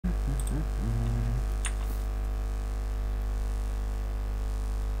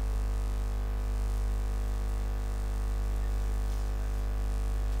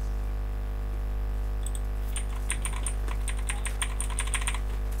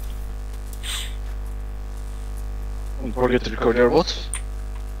Don't forget to record your vote.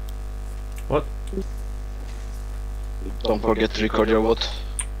 What? Don't forget to record your vote.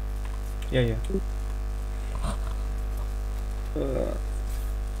 Yeah, yeah.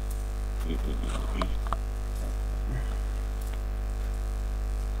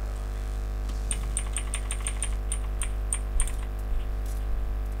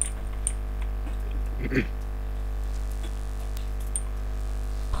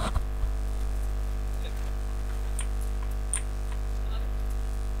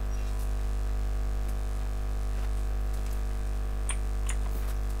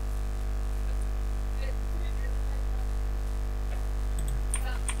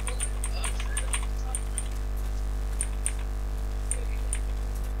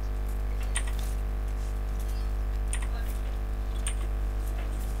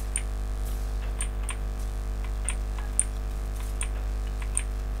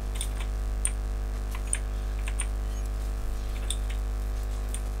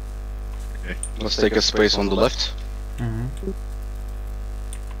 Let's take a space on the left. Mm-hmm.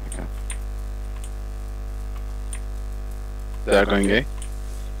 Okay. They are going A.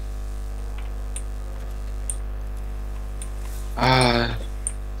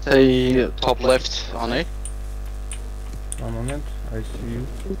 Say top left on A. One moment, I see you.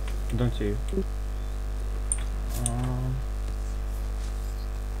 Don't see you.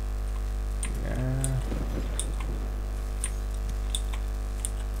 Yeah.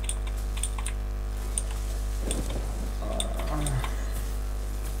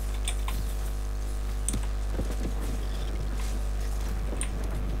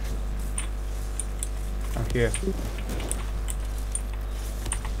 I'm here.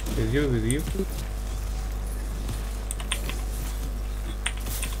 With you.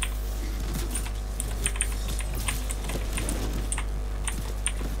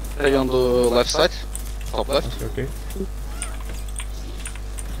 Stay on the left side. Top left. Okay.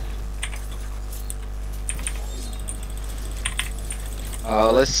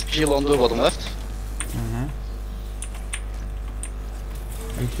 Let's peel on the bottom left. Mm-hmm.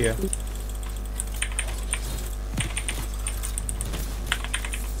 I'm here.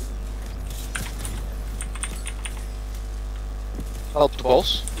 Help the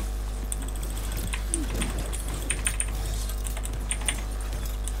balls.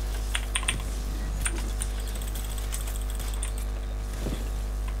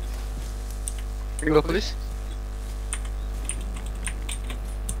 Go, please.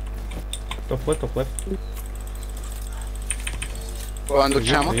 Top left. Go under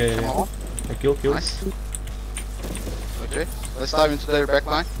camel. Yeah. I kill. Nice. Okay, let's dive into their back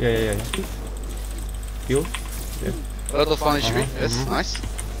line. Yeah. Kill. Yeah. A lot of fun HP. Yes, nice.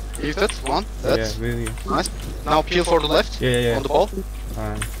 Gifted, one. That's Yeah, with you. nice. Now peel for the left. Yeah. On the ball.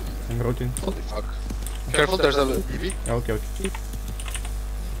 I'm routing. Holy fuck. Careful, there's a EV. Okay.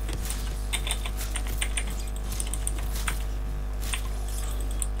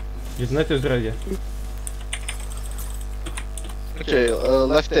 Net is ready. Okay,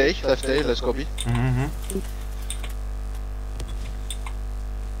 left A, let's go B. Mm-hmm.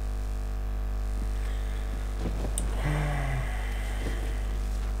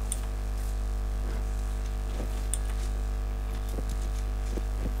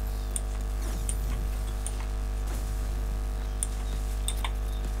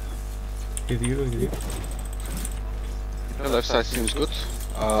 With you. The left side seems good.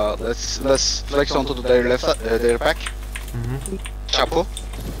 Let's flex onto their left their back. Mm-hmm. Chapo.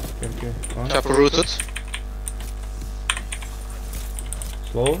 Okay. Chapo rooted.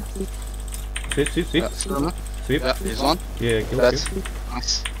 Slow. Sit. Yeah, Scusi. Sweep. Yeah, he's on. Yeah, kill. That's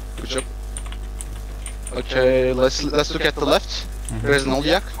nice. Good job. Okay, let's look at the left. Mm-hmm. There is an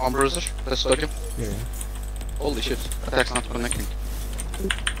Olyak, one bruiser. Let's stop him. Yeah. Holy shit, attack's not connecting.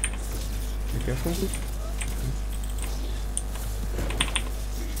 Be careful.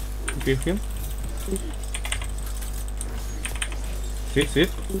 Give him. Sit.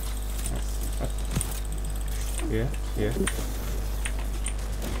 Yeah.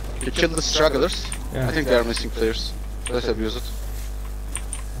 You killed the stragglers. Yeah. I think they are missing players. Let's abuse it.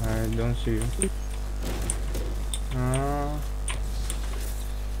 I don't see you.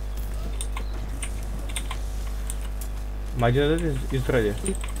 My generator is ready.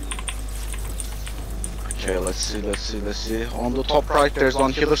 Okay, let's see. On the top right, there's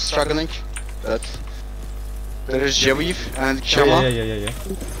one healer struggling. There is Javiv and Kama. Yeah.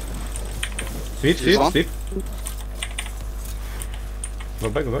 Sweep. Go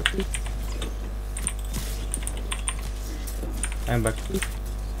back. I'm back.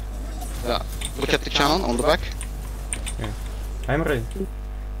 Yeah. Look at the cannon on the back. I'm ready.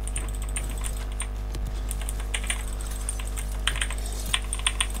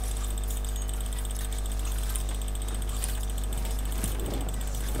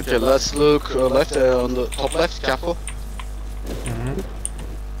 Okay, let's look left on the top left, capo.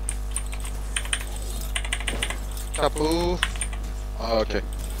 Capo. Okay.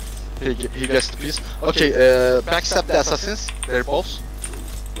 He gets the piece. Okay, backstab the assassins. They're boss.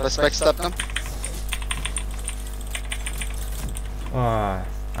 Let's backstab them. Ah,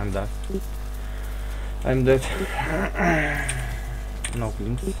 I'm dead. I'm dead. No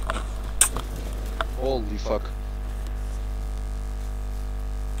links. Holy fuck.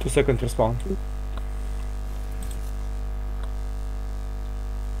 2 seconds respawn.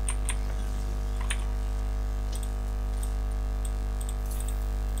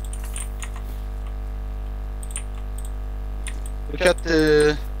 Look at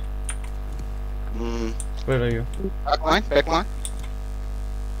the Where are you? back line.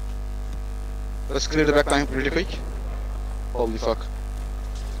 Let's clear the back line really quick. Holy fuck.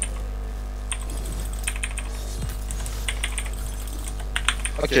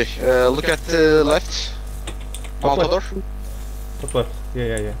 Okay, look at the left. Matador. Top left.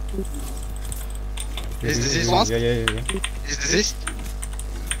 Yeah. He's diseased once. Yeah. He's diseased.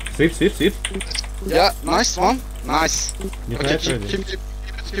 Sweep. Yeah, nice one. Nice. You Okay, can keep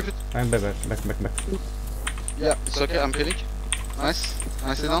it. I'm back. Yeah, it's okay, I'm killing. Nice.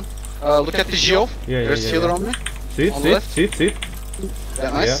 Nicely done. Look at the Geo. Yeah. There's healer on me. On the left. Sweep. Yeah,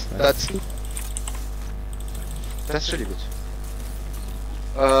 nice. Yeah. That's really good.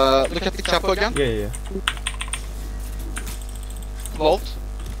 Look at the capo again. Yeah. Vault.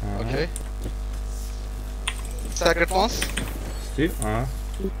 Okay. Staggered once. Sweep.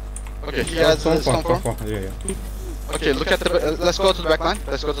 Okay, he has Stone form. Yeah. Okay, look at the. Let's go to the back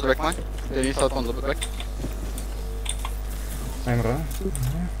line. They need help on the back. I'm run.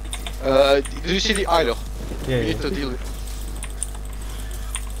 Do you see the idol? Yeah. We need to deal with.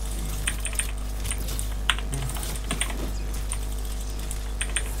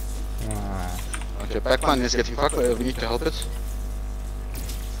 Okay, back line is getting fucked. We need to help it.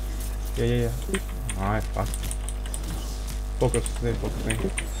 Yeah. Alright, fuck. Focus.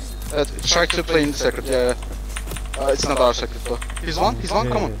 Try to play in the secret. Yeah. It's not our secret though. He's one.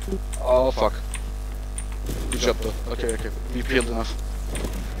 Come on. Oh fuck. Good job though. Okay. We peeled enough.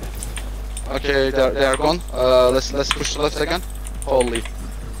 Okay, they are gone. Let's push the left again. Holy.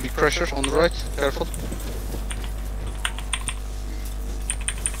 Big pressure on the right. Careful.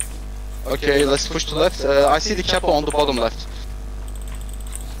 Okay, let's push to left. I see the capo on the bottom left.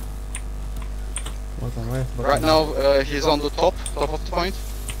 Bottom left. Right now, he's on the top of the point.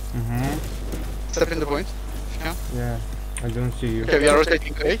 Step in the point, if you can. Yeah, I don't see you. Okay, we are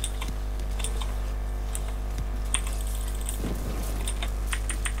rotating to A.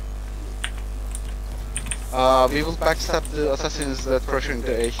 We will backstab the assassins that pressuring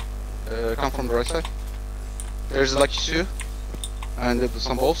the A. Come from the right side. There's Lucky Sue and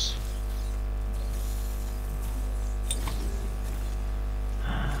some balls.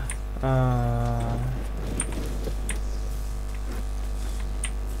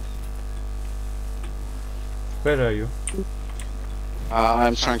 Where are you?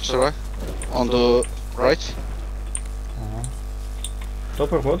 I'm trying to survive. On the right.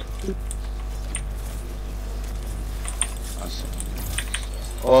 Top or what?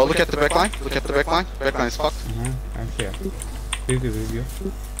 Oh, look at the back line. Back line is fucked. I'm here. Easy with you.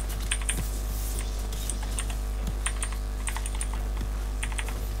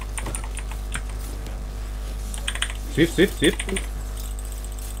 Sweep.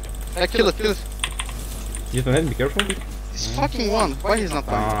 Yeah, kill it. You don't have to be careful. He's fucking one. Why he's not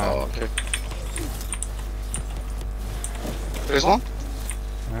dying? Oh, okay. There's one.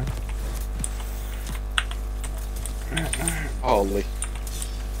 Holy.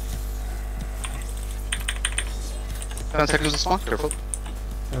 10 seconds to spawn, careful.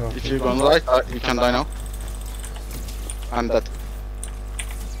 Oh, If you're gonna die, you can die now. I'm dead.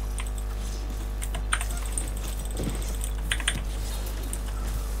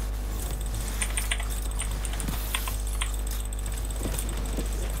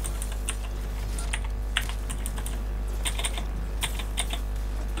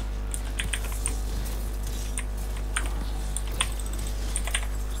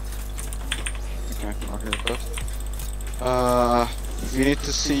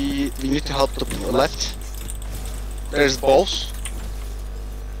 We need to help the left. There's balls.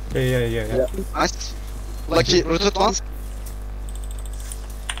 Yeah. Nice. Lucky rooted once.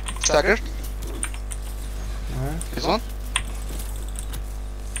 Staggered. This one.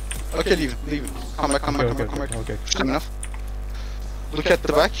 Okay, leave it. Come back. Okay. Push them enough. Look at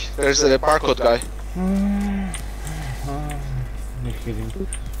the back. There's a barcode guy.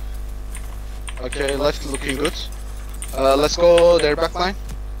 Okay, left looking good. Let's go their back line.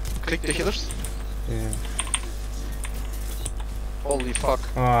 click the healers. Yeah. Holy fuck.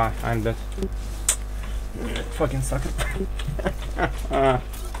 Ah, I'm dead. Fucking sucker.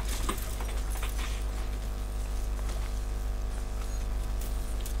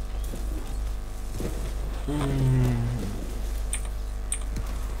 Mm.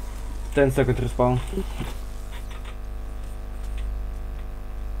 10-second respawn.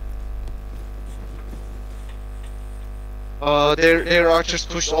 Their archers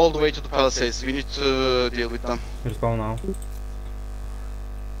pushed all the way to the palisades. We need to deal with them. Respawn now.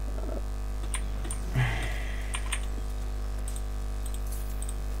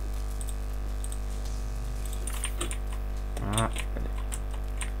 Ah.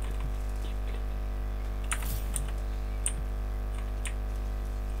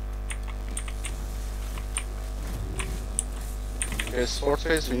 Okay, sport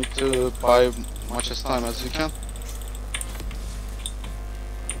phase. We need to buy much as time as we can.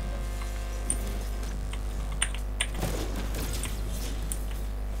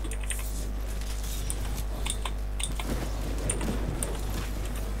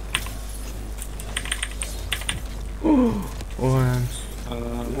 Oh,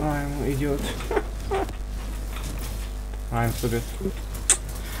 I'm an idiot. I'm stupid.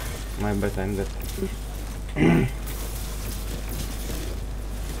 My bad, I'm dead.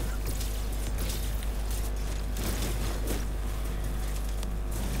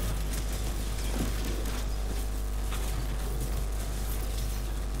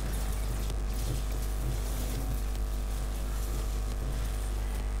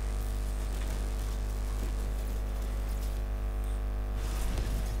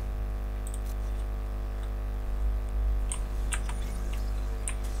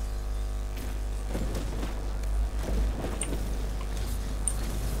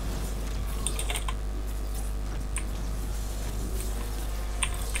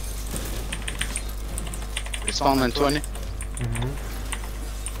 Respawn in 20.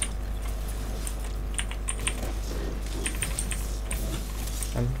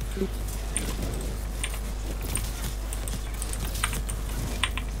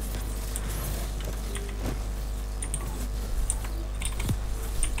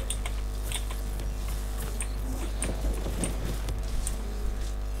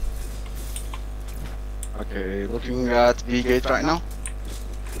 Okay, looking at B gate right now.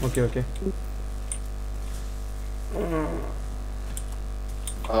 Okay, okay.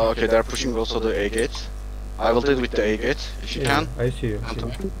 Okay, they're pushing also the A gate. I will deal with the A gate if you can. I see you. Come to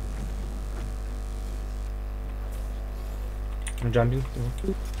me. I'm jumping.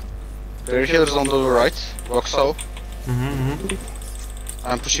 Their healers on the right. Roxo. Mm-hmm.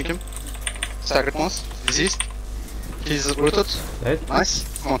 I'm pushing him. Staggered once. Diseased. He's rooted. Dead? Nice.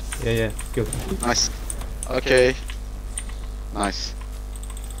 Come on. Yeah, good. Nice. Okay. Nice.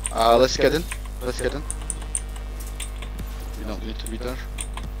 Let's get in. Let's get in. We don't need to be there.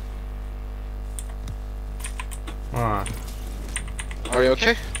 Ah. Are you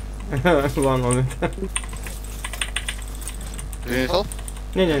okay? 1 moment. Do you need help?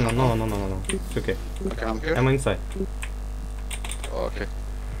 No. It's okay. Okay, I'm here. I'm inside. Okay.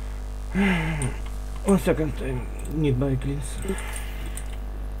 1 second, I need my cleans.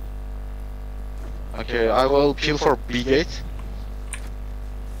 Okay, I will peel for B gate.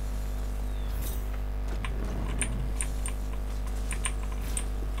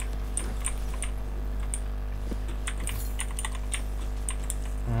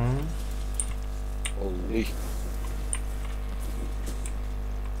 Holy.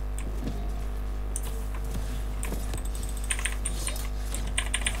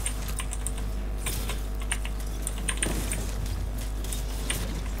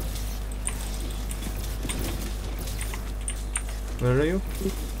 Where are you?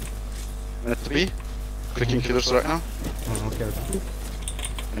 Minute to be. Clicking killers right now. Oh, okay.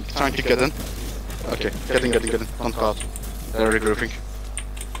 I'm trying to get in. Okay, get in. Don't go out. They're regrouping.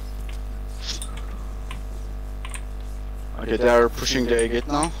 Okay, they are pushing the A gate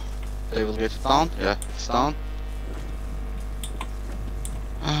now. They will get it down. Yeah, it's down.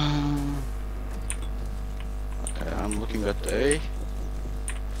 Okay, I'm looking at the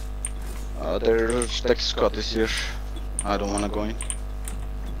A. Their deck squad is here. I don't wanna go in.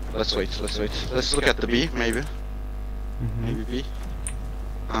 Let's wait. Let's look at the B, maybe. Maybe B.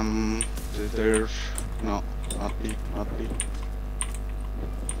 There. No, not B.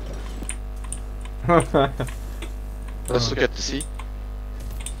 Let's look at the C.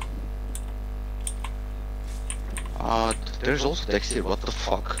 There's also decks here. What the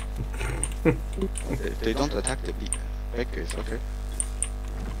fuck? they don't attack the B. Back gates, okay.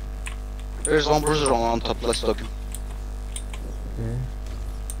 There's one bruiser on top. Let's dog him. Okay.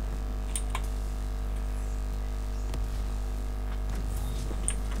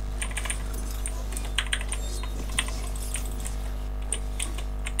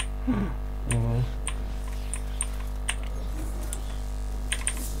 Oh,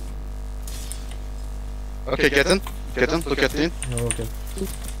 Okay, get in. Look at in. okay.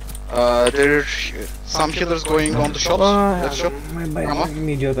 There are some healers going on the shops. Left shop. My bad. Rama? I'm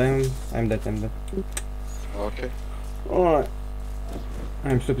idiot. I'm dead. Okay. Oh,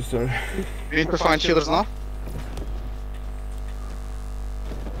 I'm super sorry. We need to find healers now.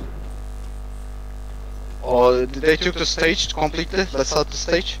 Oh, they took the stage completely. Let's out the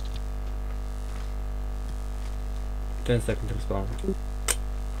stage. 10 seconds respawn.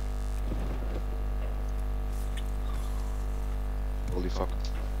 Holy fuck.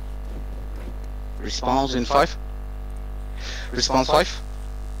 Respawns in 5. Respawn 5.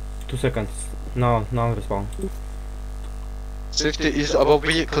 2 seconds. No respawn. Safety is above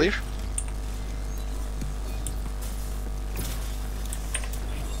B, clear.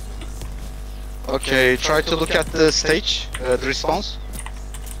 Okay, try to look at the stage, the response.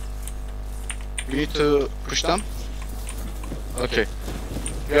 We need to push them. Okay.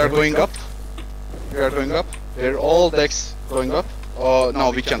 We are going up. They're all decks going up. Oh,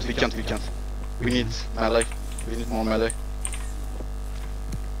 no, we can't. We need melee. We need more melee.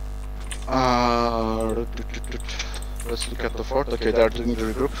 Let's look at the fort. Okay, they're doing the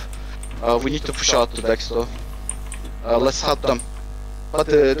regroup. We need to push out the decks though. Let's help them. But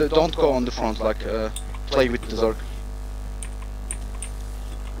don't go on the front, like, play with the Zerg.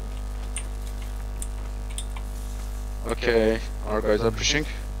 Okay, our guys are pushing.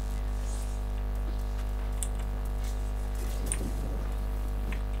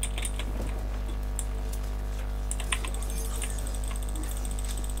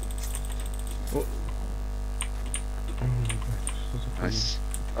 Nice.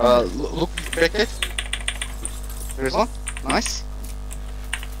 Look back at. There's one. Nice.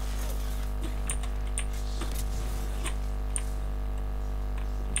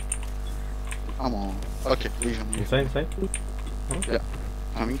 Come on. Okay, leave him. Inside? Yeah,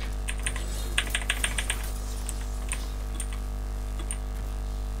 coming.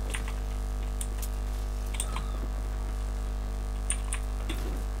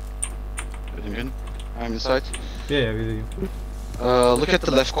 Getting in. I'm inside. Yeah, with you. Look at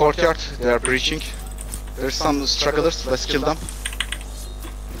the left courtyard. They are breaching. There's some stragglers. Let's kill them.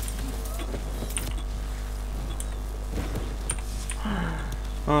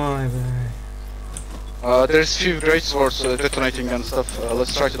 Oh, my bad. There's few great swords detonating and stuff.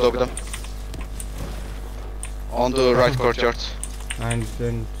 Let's try to dog them. On the right courtyard. I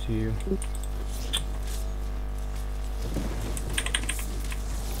didn't see you.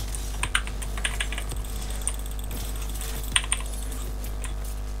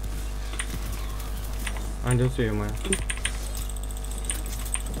 I don't see you, man.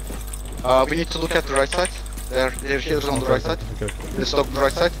 We need to look at the right side. There are healers on the right side. Okay. Let's dog the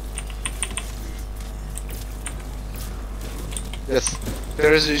right side. Yes.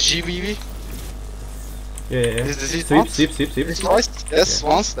 There is a GVV. Yeah. Is the Z Sweep. once? It's twice? Yes, Yeah.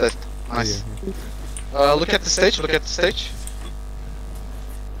 once. That. Nice. Look at the stage.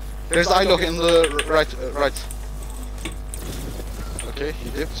 There's Ilo in the right. Okay, he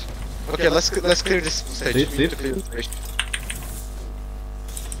dipped. Okay, let's clear this stage. Sleep. We need to clear the stage.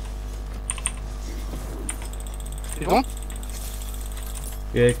 You want?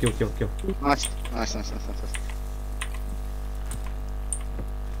 Yeah, kill. Nice.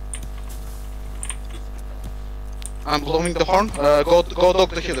 I'm blowing the horn. Go dog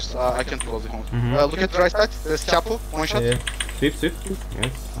the healers. I can't blow the horn. Look at the right side. There's Capo. One shot. Yeah. Sweep. Yes,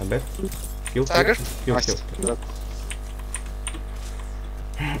 I bet. Kill. Stagger. Kill. Nice.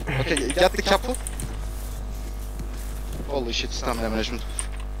 Okay, get the Capo. Holy shit, stamina management.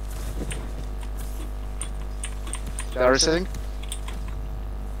 They are resetting.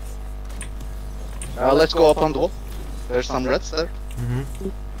 Let's go up on the wall. There's some reds there.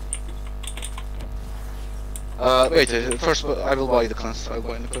 Wait, first I will buy the cleanse.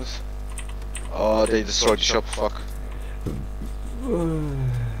 Oh, they destroyed the shop, fuck.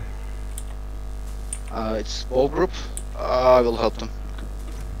 It's bow group. I will help them.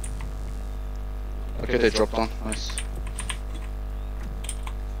 Okay, they dropped on. Nice.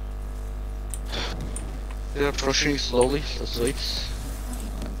 They are pushing slowly. Let's wait.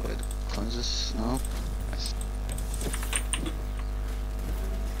 Buy the cleanses now. Nice.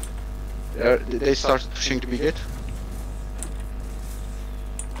 They start pushing the big gate.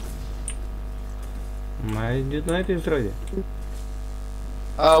 My unit is ready.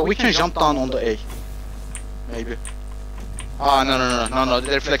 We can jump down on the A. Maybe. Ah, no,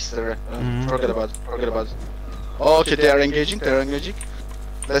 they're flexed there. Forget about it. Okay, they are engaging.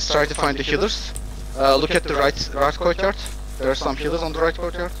 Let's try to find the healers. Look at the right courtyard. There are some healers on the right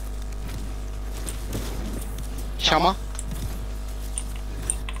courtyard. Chama.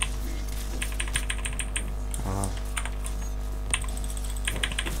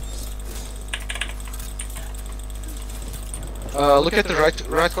 Ah. Look at the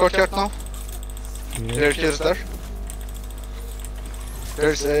right courtyard now. Yeah. There he is there.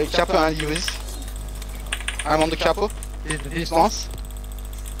 There's Capo and Yuvis. I'm on the Capo. This once.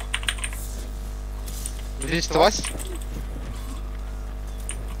 This twice.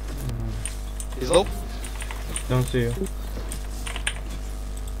 He's low. Don't see you.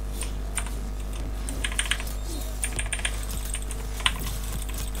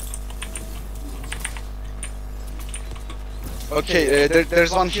 Okay,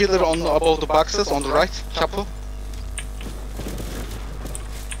 there's one healer on above the boxes on the right, Capo.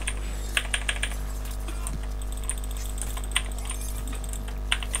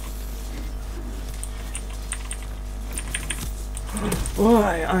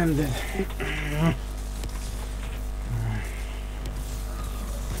 Why I'm dead.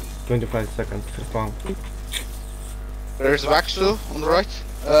 25 seconds to spawn. There's Waxu on the right.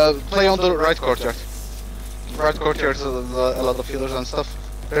 Play on the right courtyard. Right courtyard is a lot of healers and stuff.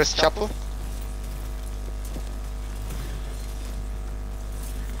 There's Capo.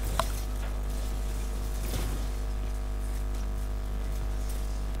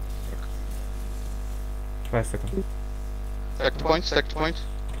 Five seconds. Stack the point.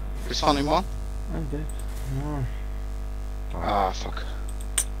 Respawning one. I'm dead. No. Ah, fuck.